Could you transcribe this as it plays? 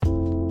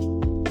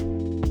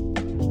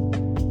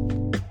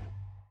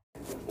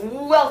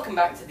Welcome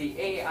back to the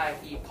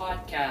AIE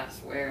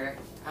podcast, where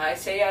I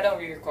say I don't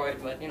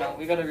re-record, but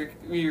we gotta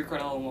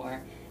re-record a little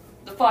more.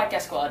 The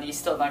podcast quality is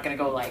still not gonna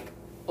go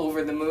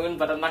over the moon,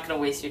 but I'm not gonna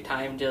waste your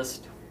time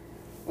just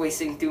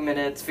wasting 2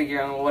 minutes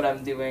figuring out what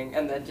I'm doing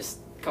and then just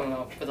coming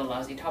up with a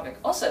lousy topic.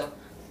 Also,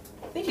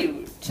 thank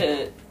you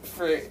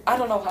for I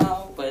don't know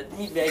how, but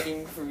me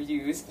begging for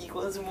views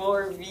equals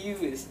more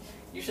views.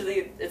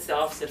 Usually it's the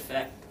opposite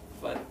effect,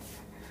 but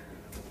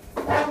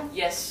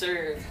yes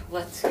sir,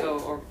 let's go,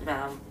 or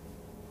ma'am,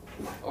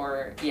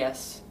 or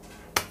yes.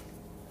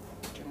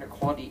 Gender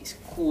equality is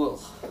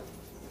cool.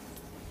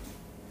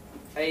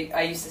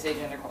 I used to say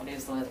gender equality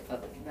is lit,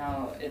 but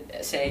now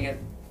saying it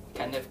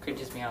kind of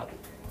cringes me out.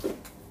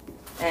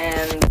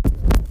 And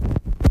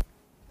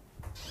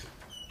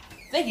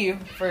thank you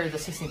for the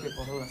 16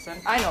 people who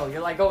listen. I know,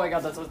 you're like, oh my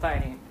god, that's so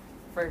tiny.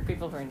 For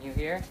people who are new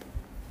here.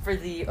 For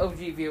the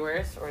OG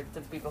viewers, or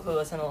the people who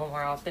listen a little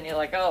more often, you're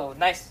like, oh,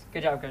 nice,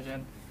 good job,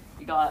 Christian.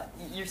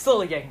 You're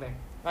slowly getting there.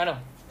 I know.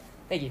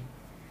 Thank you.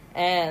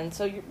 And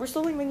so we're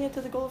slowly making it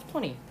to the goal of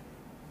 20.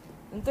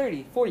 And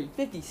 30, 40,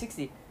 50,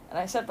 60. And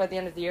I said by the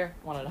end of the year,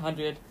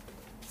 100.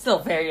 Still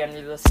very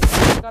unrealistic.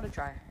 Gotta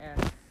try.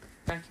 And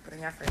gotta keep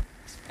putting effort.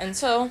 And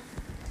so,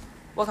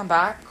 welcome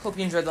back. Hope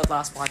you enjoyed that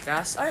last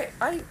podcast.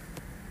 I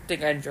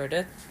think I enjoyed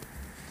it.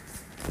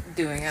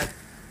 Doing it.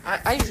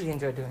 I usually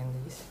enjoy doing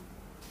these.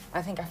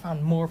 I think I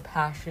found more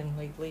passion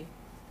lately.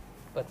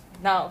 But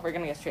now we're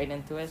gonna get straight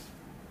into it.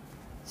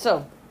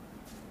 So,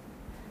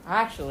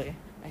 actually,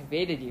 I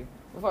baited you.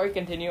 Before we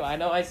continue, I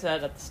know I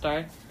said at the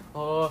start,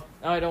 oh,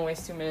 now I don't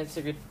waste 2 minutes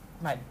of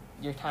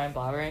your time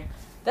blabbering.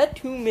 That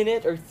 2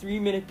 minute or 3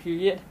 minute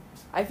period,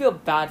 I feel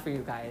bad for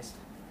you guys.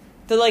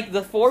 To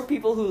the 4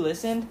 people who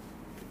listened,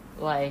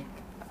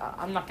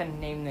 I'm not gonna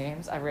name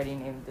names. I already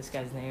named this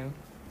guy's name.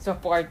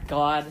 Support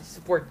God,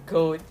 support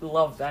Goat,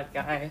 love that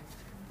guy.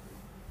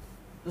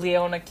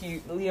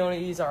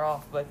 Leona's are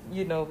off, but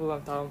you know who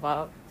I'm talking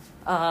about.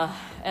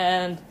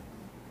 And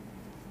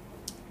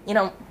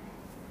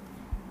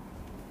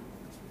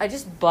I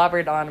just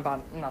blabbered on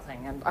about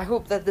nothing, and I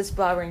hope that this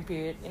blabbering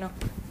period,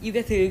 you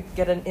get to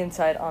get an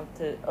insight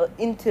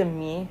into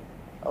me,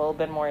 a little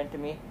bit more into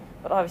me,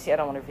 but obviously I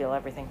don't want to reveal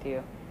everything to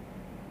you.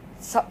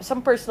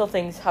 Some personal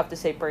things have to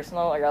stay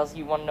personal, or else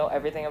you want to know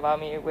everything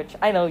about me, which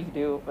I know you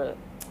do, but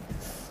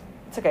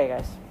it's okay,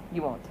 guys.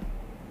 You won't.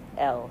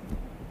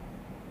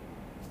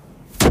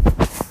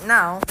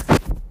 Now,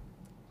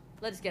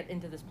 let's get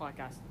into this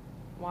podcast.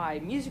 Why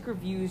music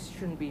reviews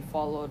shouldn't be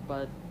followed,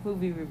 but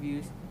movie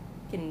reviews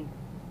can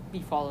be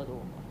followed a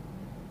little more.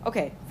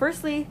 Okay,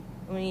 firstly,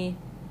 let me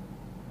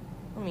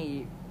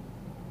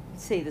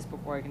say this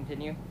before I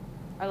continue.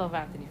 I love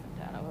Anthony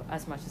Fantano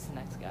as much as the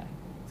next guy.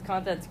 His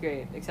content's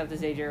great, except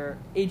his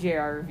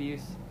AJR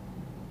reviews.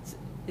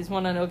 His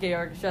one on OK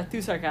Orchestra,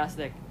 too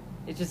sarcastic.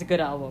 It's just a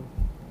good album.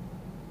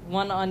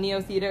 One on Neo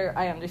Theater,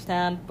 I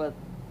understand, but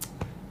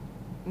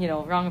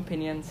wrong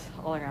opinions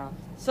all around.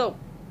 So,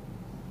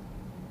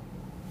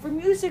 for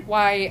music,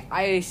 why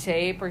I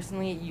say,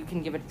 personally, you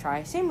can give it a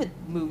try. Same with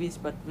movies,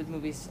 but with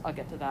movies, I'll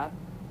get to that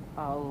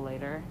a little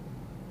later.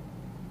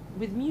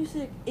 With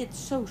music, it's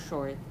so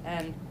short,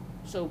 and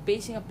so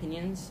basing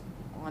opinions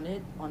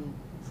on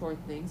short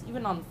things,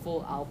 even on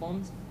full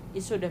albums,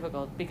 is so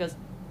difficult, because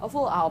a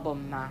full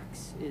album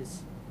max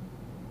is,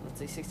 let's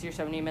say, 60 or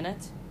 70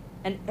 minutes,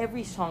 and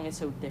every song is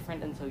so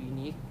different and so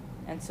unique,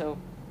 and so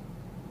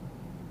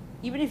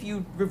even if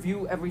you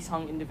review every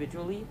song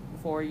individually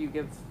before you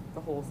give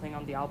the whole thing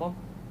on the album,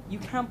 you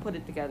can't put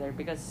it together,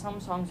 because some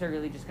songs are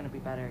really just going to be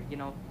better.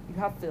 You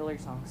have filler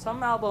songs.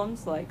 Some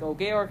albums, like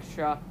OK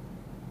Orchestra,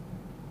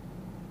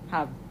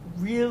 have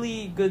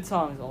really good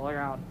songs all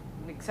around,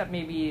 except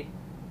maybe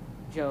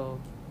Joe,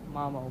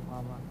 Mama.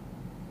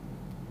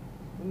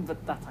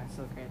 But that song's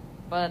so great.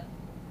 But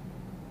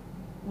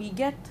we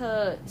get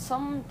to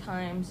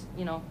sometimes,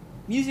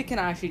 music can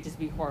actually just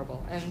be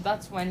horrible, and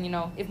that's when,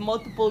 if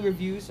multiple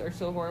reviews are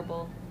so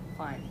horrible,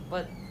 fine.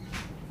 But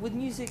with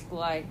music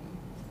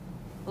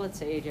let's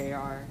say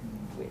AJR,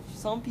 which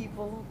some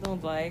people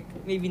don't like,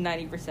 maybe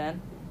 90%,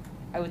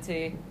 I would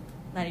say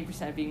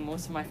 90% being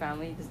most of my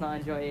family does not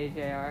enjoy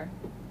AJR.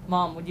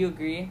 Mom, would you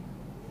agree?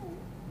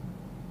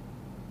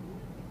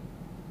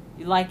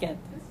 You like it?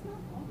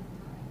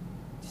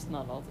 Just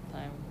not all the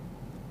time.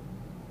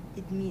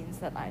 It means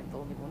that I'm the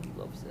only one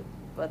who loves it,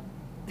 but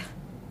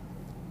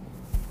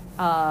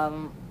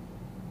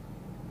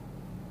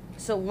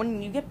so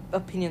when you get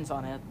opinions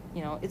on it,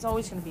 it's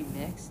always going to be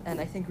mixed,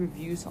 and I think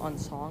reviews on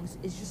songs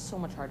is just so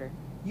much harder.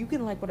 You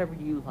can like whatever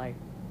you like,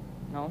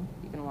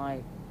 you can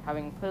like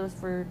having playlists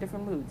for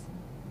different moods,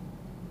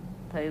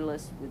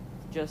 playlists with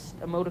just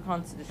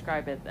emoticons to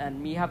describe it,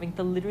 and me having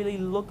to literally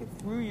look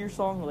through your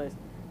song list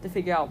to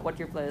figure out what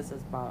your playlist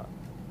is about.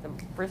 The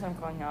first time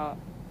calling out,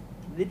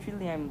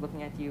 literally I'm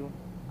looking at you,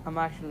 I'm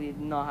actually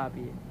not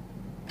happy.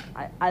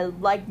 I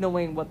like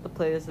knowing what the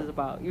playlist is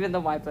about, even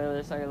though my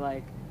playlists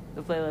are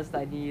the playlist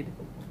I need.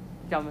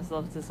 Thomas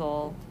Loves Us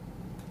All.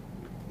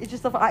 It's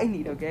just stuff I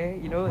need, okay?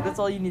 That's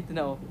all you need to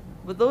know.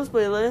 But those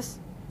playlists,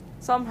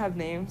 some have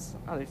names,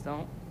 others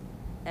don't.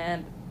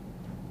 And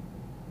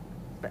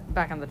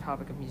back on the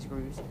topic of music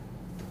reviews,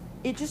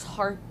 it's just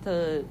hard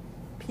to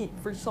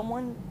for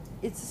someone.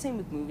 It's the same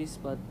with movies,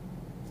 but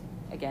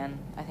again,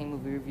 I think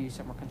movie reviews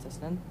are more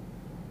consistent.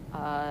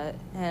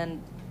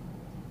 And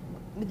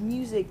with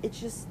music, it's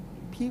just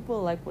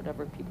people like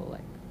whatever people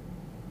like.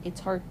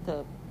 It's hard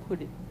to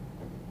put it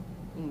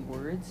in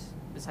words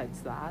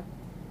besides that,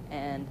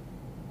 and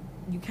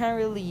you can't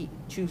really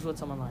choose what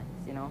someone likes,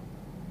 you know?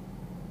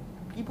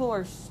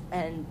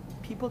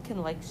 People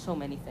can like so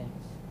many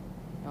things.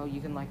 You know,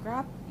 you can like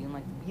rap, you can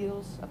like the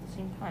Beatles at the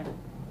same time.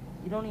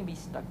 You don't need to be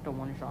stuck to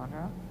one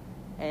genre.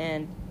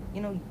 And,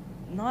 you know,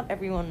 not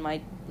everyone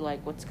might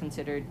like what's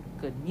considered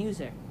good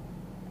music.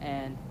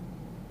 And,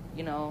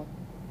 you know,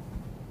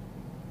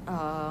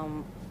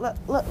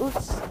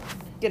 let's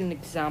get an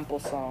example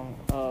song.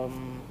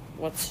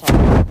 What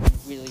song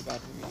has really bad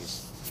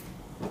reviews?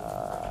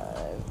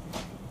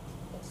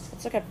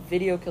 Let's look at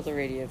Video Killed the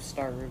Radio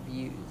star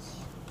reviews.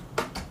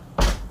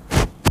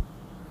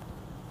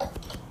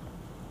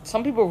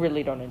 Some people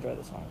really don't enjoy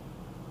the song.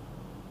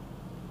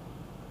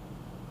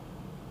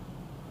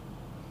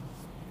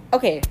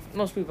 Okay,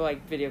 most people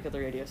like Video Killed the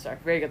Radio Star.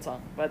 Very good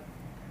song, but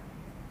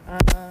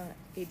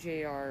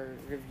AJR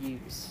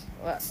reviews.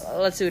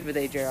 Let's do it with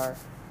AJR.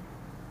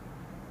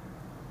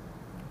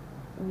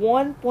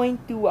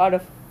 1.2 out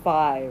of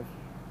 5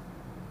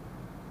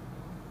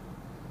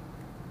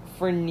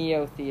 for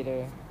Neo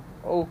Theater.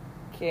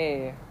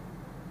 Okay.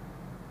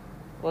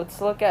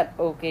 Let's look at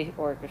OK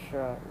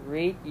Orchestra.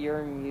 Rate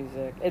your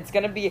music. It's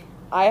gonna be...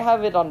 I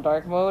have it on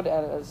dark mode,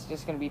 and it's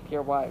just gonna be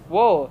pure white.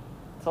 Whoa!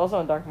 It's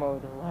also in dark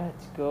mode.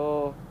 Let's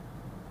go.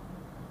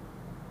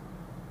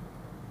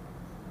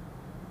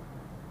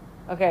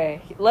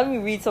 Okay, let me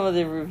read some of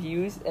the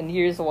reviews, and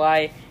here's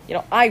why. You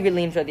know, I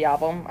really enjoyed the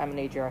album. I'm an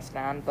AJR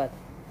stan, but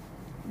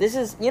this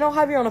is... You know,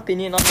 have your own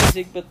opinion on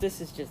music, but this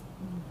is just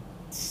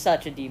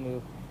such a D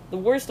move. The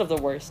worst of the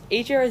worst.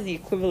 AJR is the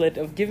equivalent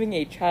of giving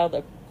a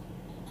child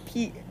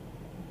he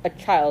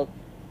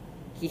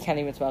can't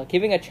even spell.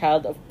 Giving a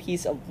child a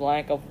piece of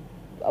blank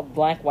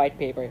white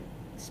paper.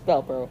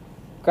 Spell, bro.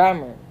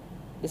 Grammar.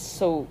 This is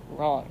so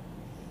wrong.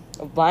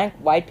 A blank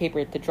white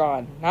paper to draw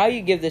on. Now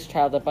you give this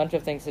child a bunch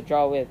of things to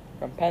draw with,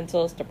 from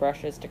pencils to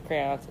brushes to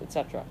crayons,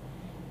 etc.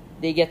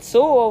 They get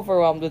so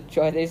overwhelmed with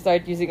joy they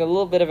start using a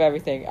little bit of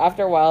everything.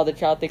 After a while, the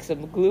child takes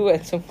some glue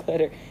and some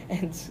glitter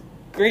and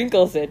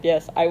sprinkles it.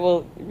 Yes, I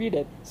will read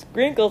it.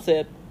 Sprinkles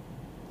it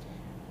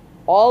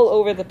all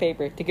over the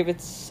paper to give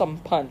it some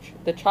punch.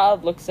 The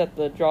child looks at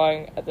the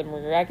drawing, at the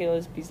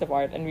miraculous piece of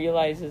art, and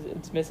realizes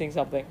it's missing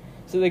something.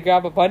 So they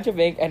grab a bunch of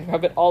ink and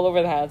rub it all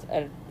over the hands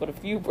and put a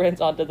few prints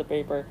onto the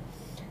paper.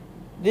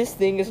 This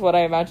thing is what I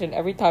imagine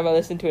every time I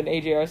listen to an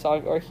AJR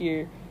song, or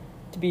hear,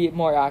 to be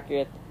more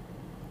accurate.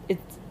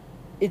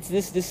 It's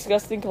this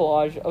disgusting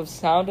collage of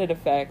sound and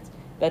effects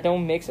that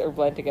don't mix or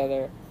blend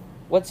together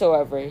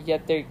whatsoever,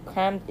 yet they're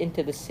crammed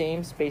into the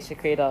same space to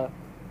create a ...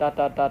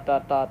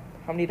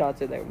 How many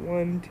dots are there?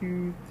 1,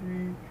 2,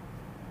 3,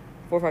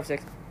 4, 5,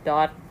 6. ...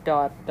 A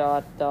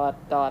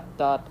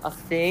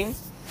thing.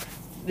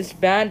 This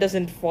band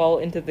doesn't fall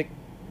into the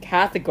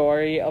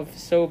category of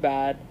so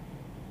bad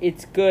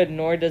it's good,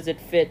 nor does it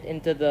fit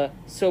into the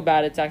so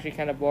bad it's actually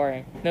kind of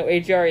boring. No,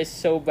 AJR is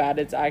so bad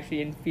it's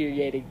actually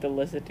infuriating to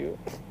listen to.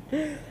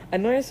 I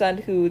don't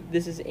understand who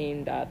this is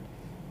aimed at.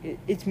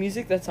 It's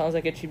music that sounds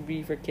like it should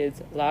be for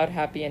kids, loud,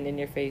 happy, and in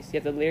your face,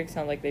 yet the lyrics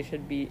sound like they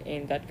should be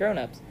aimed at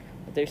grown-ups.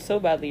 But they're so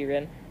badly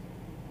written,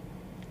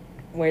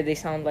 where they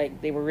sound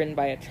like they were written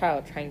by a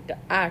child trying to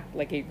act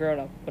like a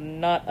grown-up, but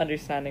not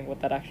understanding what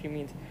that actually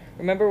means.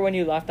 Remember when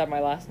you laughed at my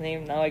last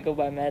name? Now I go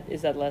by Met.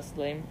 Is that less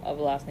lame of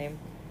a last name?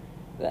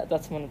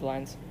 That's one of the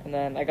lines. And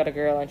then I got a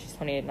girl and she's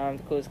 28, now I'm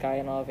the coolest guy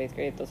in all of 8th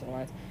grade. Those are the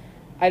lines.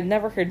 I've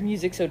never heard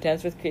music so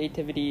dense with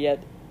creativity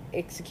yet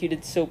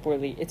executed so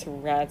poorly. It's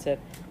rancid.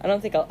 I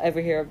don't think I'll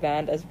ever hear a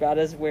band as bad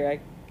as where I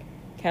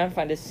can't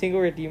find a single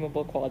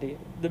redeemable quality.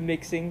 The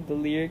mixing, the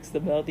lyrics,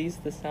 the melodies,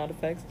 the sound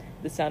effects,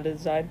 the sound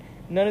design,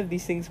 none of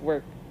these things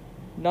work.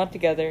 Not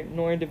together,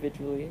 nor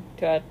individually.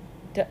 To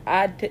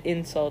add to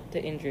insult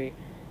to injury.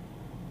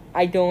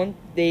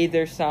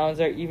 Their sounds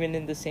are even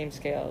in the same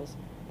scales.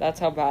 That's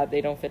how bad they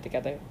don't fit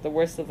together. The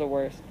worst of the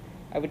worst.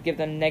 I would give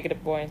them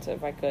negative points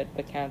if I could,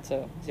 but can't,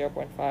 so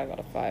 0.5 out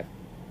of 5.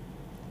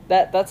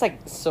 That's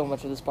like so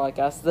much of this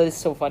podcast. That is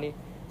so funny.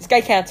 This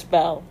guy can't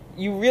spell.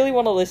 You really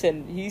want to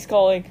listen. He's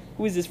calling...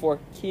 Who is this for?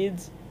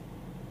 Kids?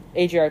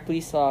 AJR,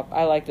 please stop.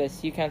 I like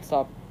this. You can't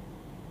stop.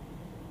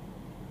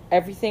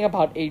 Everything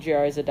about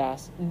AJR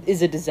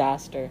is a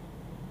disaster.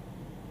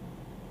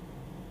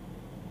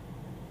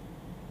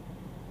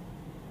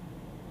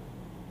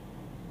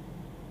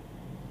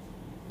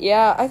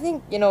 Yeah, I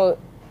think, you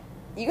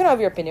can have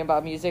your opinion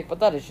about music, but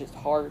that is just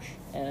harsh.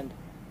 And,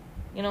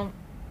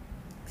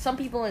 some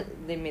people,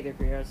 they made their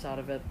careers out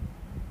of it.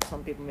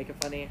 Some people make it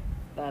funny.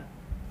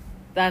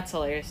 That's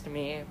hilarious to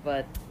me,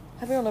 but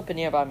have your own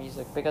opinion about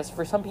music, because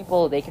for some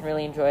people, they can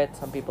really enjoy it,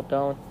 some people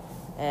don't.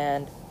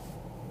 And,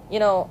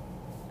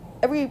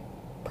 every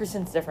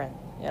person's different,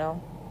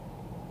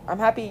 I'm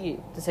happy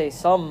to say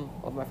some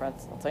of my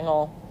friends, not saying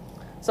all,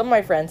 some of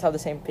my friends have the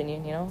same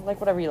opinion, like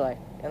whatever you like.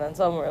 And then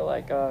some are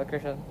like,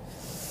 Christian,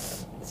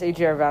 this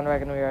AJR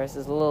bandwagon of yours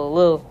is a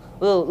little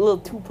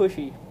too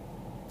pushy.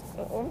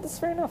 Well, that's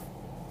fair enough.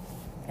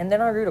 And they're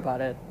not rude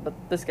about it, but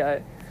this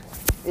guy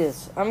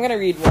is. I'm gonna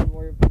read one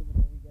more review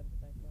before we get to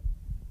the next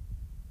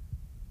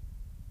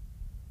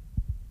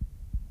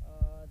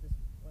one. This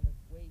one is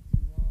way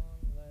too long.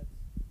 Let's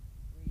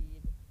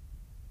read.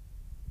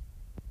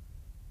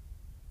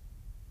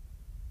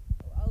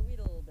 Oh, I'll read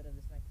a little bit of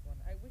this next one.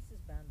 I wish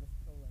this band was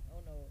trolling.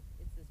 Oh no,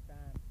 it's this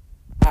band.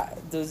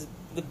 There's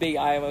the big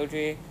eye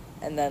emoji,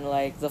 and then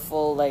like the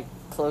full like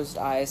closed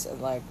eyes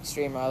and like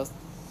straight mouth.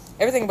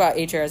 Everything about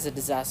HR is a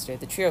disaster.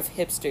 The trio of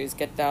hipsters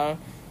get down,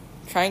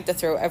 trying to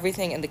throw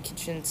everything in the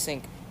kitchen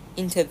sink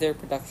into their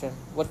production.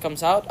 What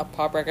comes out? A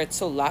pop record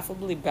so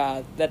laughably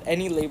bad that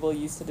any label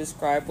used to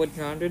describe what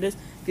genre it is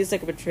feels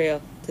like a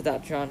betrayal to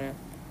that genre.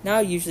 Now,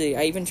 usually,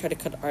 I even try to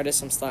cut artists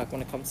some slack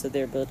when it comes to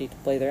their ability to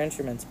play their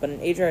instruments, but in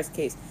HR's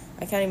case,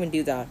 I can't even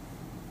do that.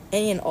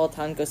 Any and all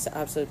talent goes to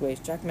absolute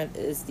waste. Jackman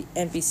is the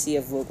NPC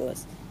of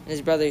vocalists, and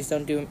his brothers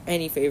don't do him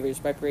any favors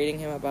by parading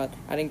him about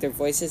adding their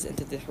voices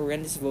into the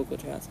horrendous vocal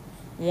tracks.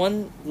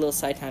 One little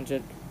side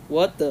tangent.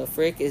 What the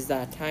frick is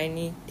that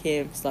Tiny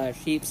Tim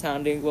 / sheep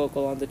sounding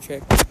vocal on the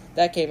trick?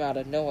 That came out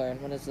of nowhere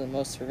and one of the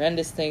most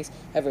horrendous things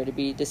ever to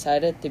be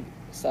decided to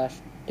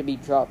be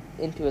dropped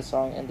into a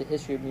song in the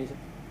history of music.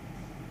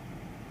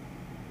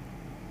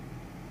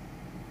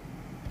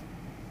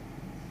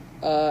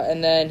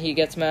 And then he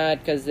gets mad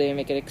because they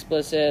make it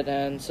explicit,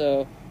 and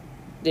so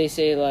they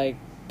say like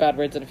bad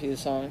words in a few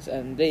songs,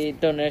 and they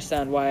don't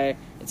understand why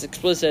it's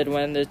explicit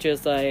when it's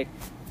just like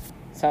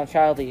sound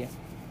childy.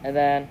 And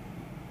then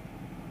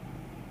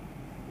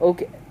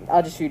okay,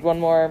 I'll just read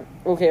one more.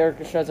 Okay,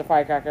 Orchestra is a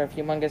firecracker of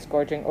humongous,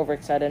 gorging,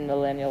 overexcited,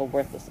 millennial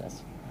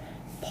worthlessness.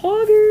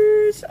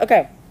 Poggers!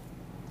 Okay,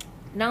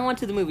 now on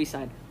to the movie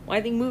side. Well,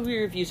 I think movie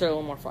reviews are a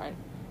little more fun.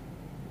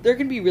 There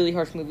can be really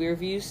harsh movie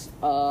reviews.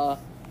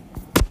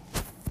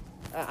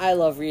 I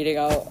love reading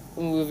out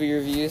movie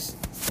reviews.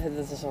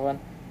 This is one.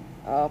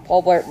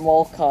 Paul Blart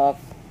Mall Cop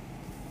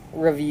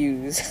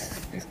reviews.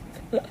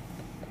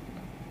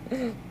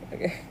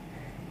 Okay.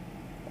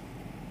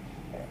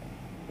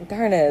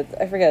 Darn it,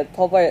 I forget.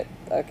 Paul Blart.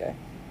 Okay.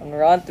 On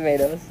Rotten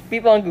Tomatoes.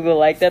 People on Google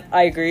liked it.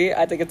 I agree.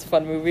 I think it's a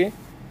fun movie.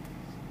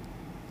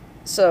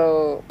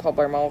 So, Paul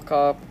Blart Mall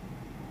Cop.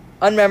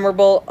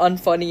 Unmemorable,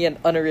 unfunny, and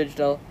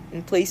unoriginal.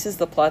 In places,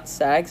 the plot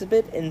sags a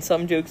bit, and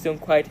some jokes don't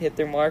quite hit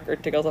their mark or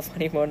tickle the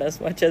funny bone as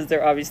much as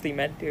they're obviously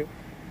meant to.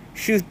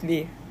 Shoot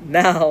me.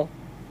 Now.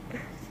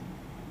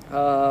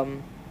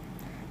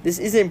 This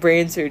isn't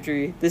brain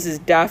surgery. This is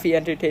daffy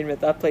entertainment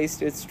that plays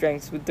to its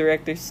strengths, with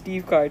director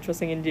Steve Carr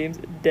trusting in James'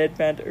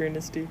 deadpan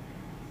earnesty.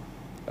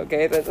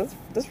 Okay,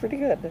 that's pretty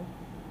good.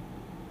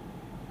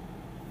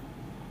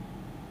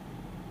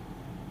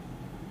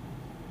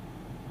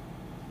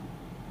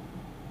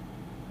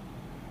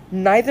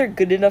 Neither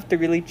good enough to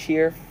really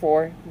cheer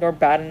for, nor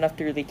bad enough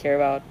to really care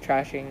about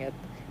trashing it.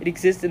 It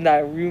exists in that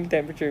room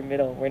temperature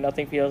middle, where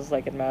nothing feels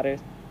like it matters.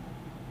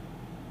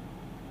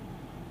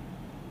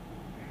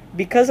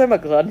 Because I'm a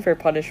glutton for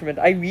punishment,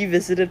 I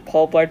revisited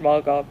Paul Blart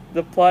Mall Cop.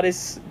 The plot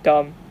is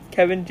dumb.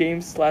 Kevin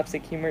James'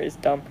 slapstick humor is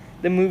dumb.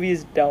 The movie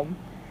is dumb.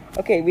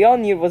 Okay, we all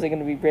knew it wasn't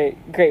going to be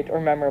great or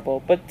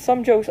memorable, but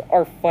some jokes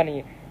are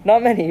funny.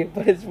 Not many,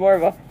 but it's more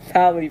of a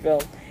family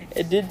film.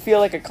 It did feel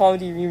like a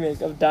comedy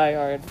remake of Die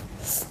Hard.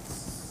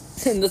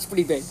 And that's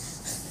pretty big.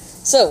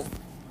 So,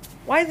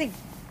 why I think,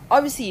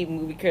 obviously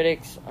movie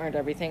critics aren't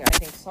everything. I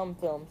think some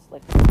films,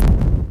 like,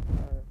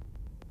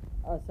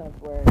 are a sense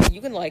where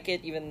you can like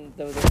it even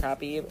though they're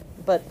crappy,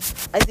 but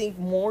I think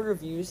more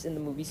reviews in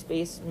the movie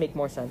space make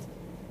more sense.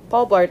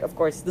 Paul Blart, of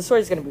course, the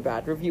story's going to be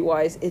bad.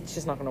 Review-wise, it's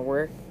just not going to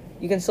work.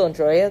 You can still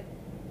enjoy it.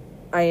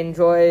 I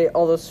enjoy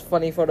all those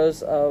funny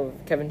photos of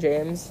Kevin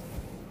James.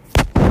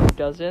 Who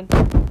doesn't?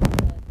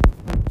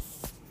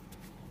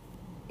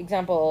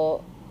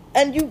 Example,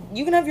 and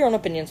you can have your own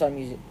opinions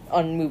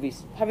on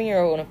movies. Having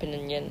your own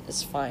opinion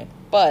is fine,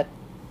 but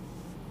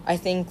I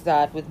think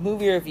that with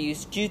movie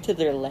reviews, due to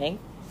their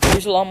length,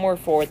 there's a lot more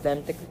for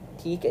them to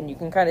critique, and you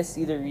can kind of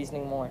see their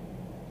reasoning more.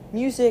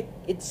 Music,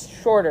 it's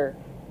shorter,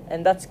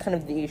 and that's kind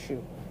of the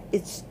issue.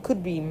 It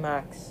could be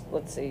max,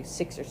 let's say,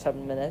 6 or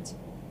 7 minutes,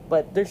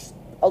 but there's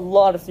a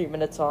lot of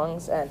 3-minute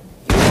songs, and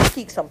you can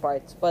critique some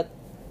parts, but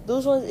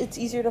those ones, it's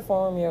easier to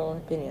form your own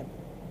opinion.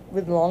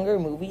 With longer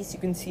movies, you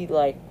can see,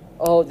 like,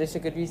 oh, there's a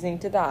good reasoning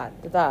to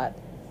that.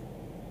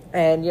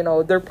 And,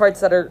 there are parts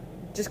that are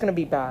just going to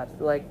be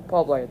bad. Like,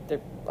 Paul Blart, there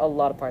are a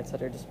lot of parts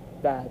that are just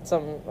bad.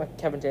 Some, like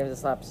Kevin James'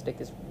 slapstick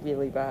is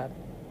really bad.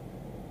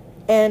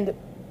 And,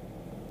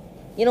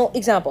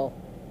 example,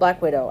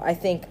 Black Widow. I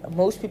think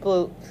most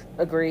people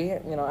agree,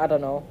 I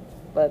don't know,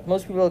 but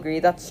most people agree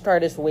that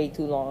start is way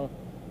too long.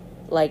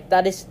 Like,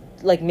 that is,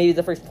 like, maybe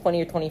the first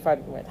 20 or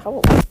 25 minutes.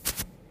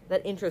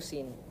 That intro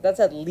scene, that's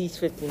at least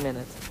 15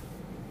 minutes.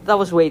 That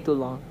was way too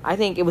long. I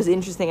think it was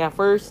interesting at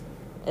first,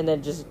 and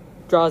then just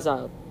draws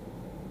out.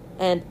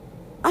 And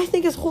I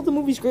think as a whole, the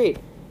movie's great.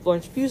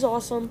 Florence Pugh's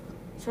awesome.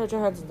 Scarlett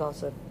Johansson's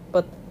awesome.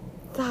 But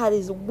that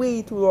is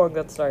way too long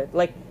at start.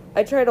 Like,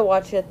 I try to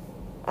watch it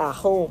at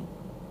home.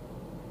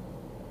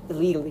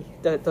 Illegally.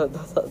 Don't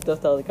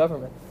tell the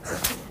government.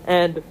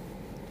 And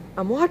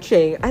I'm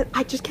watching.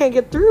 I just can't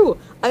get through.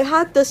 I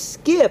had to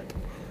skip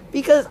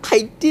because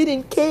I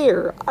didn't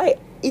care.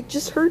 It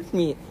just hurt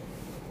me.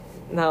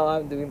 Now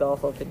I'm doing the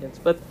awful opinions.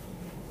 But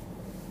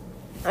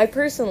I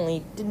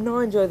personally did not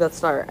enjoy that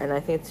start. And I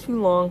think it's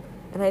too long.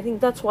 And I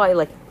think that's why,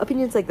 like,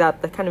 opinions like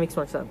that kind of makes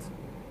more sense.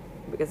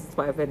 Because it's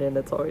my opinion,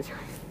 it's always right.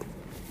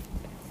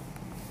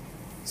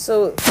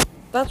 So,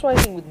 that's why I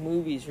think with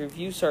movies,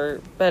 reviews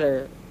are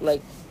better.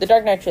 Like, The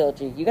Dark Knight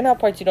trilogy. You can have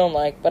parts you don't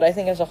like, but I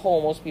think as a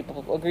whole, most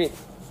people agree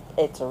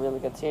it's a really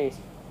good series.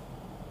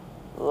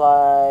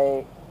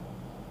 Like,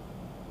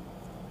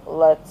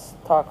 let's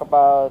talk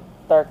about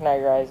Dark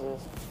Knight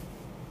Rises.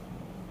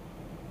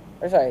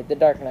 Or sorry, The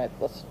Dark Knight.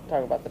 Let's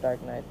talk about The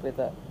Dark Knight with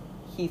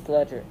Heath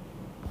Ledger.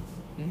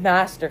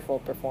 Masterful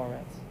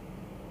performance.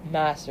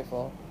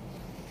 Masterful.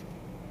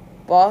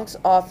 Box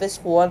office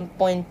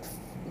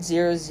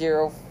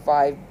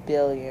 1.005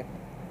 billion.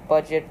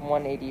 Budget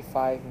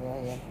 185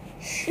 million.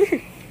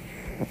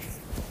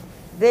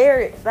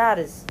 That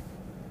is,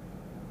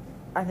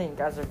 I think,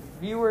 as a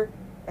viewer,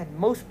 and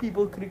most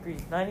people could agree,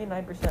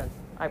 99%,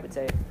 I would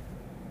say,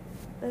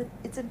 that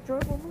it's an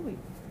enjoyable movie.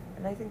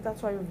 And I think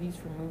that's why reviews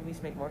for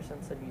movies make more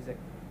sense than music.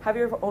 Have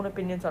your own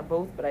opinions on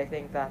both, but I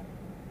think that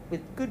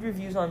with good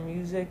reviews on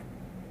music,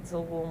 it's a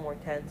little more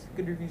tense.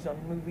 Good reviews on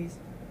movies,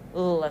 a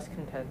little less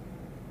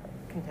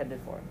contended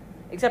for.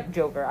 Except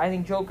Joker. I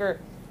think Joker,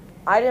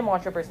 I didn't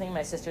watch it personally.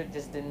 My sister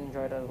just didn't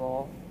enjoy it at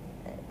all.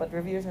 But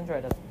reviewers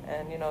enjoyed it.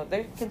 And,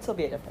 there can still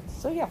be a difference.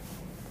 So, yeah.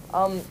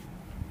 I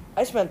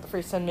spent the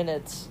first 10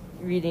 minutes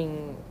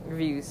reading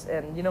reviews.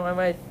 And, I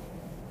might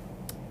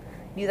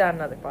do that on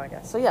another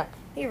podcast. So, yeah.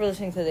 Thank you for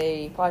listening to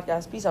the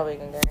podcast. Peace out,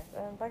 vegan guys.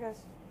 And bye,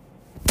 guys.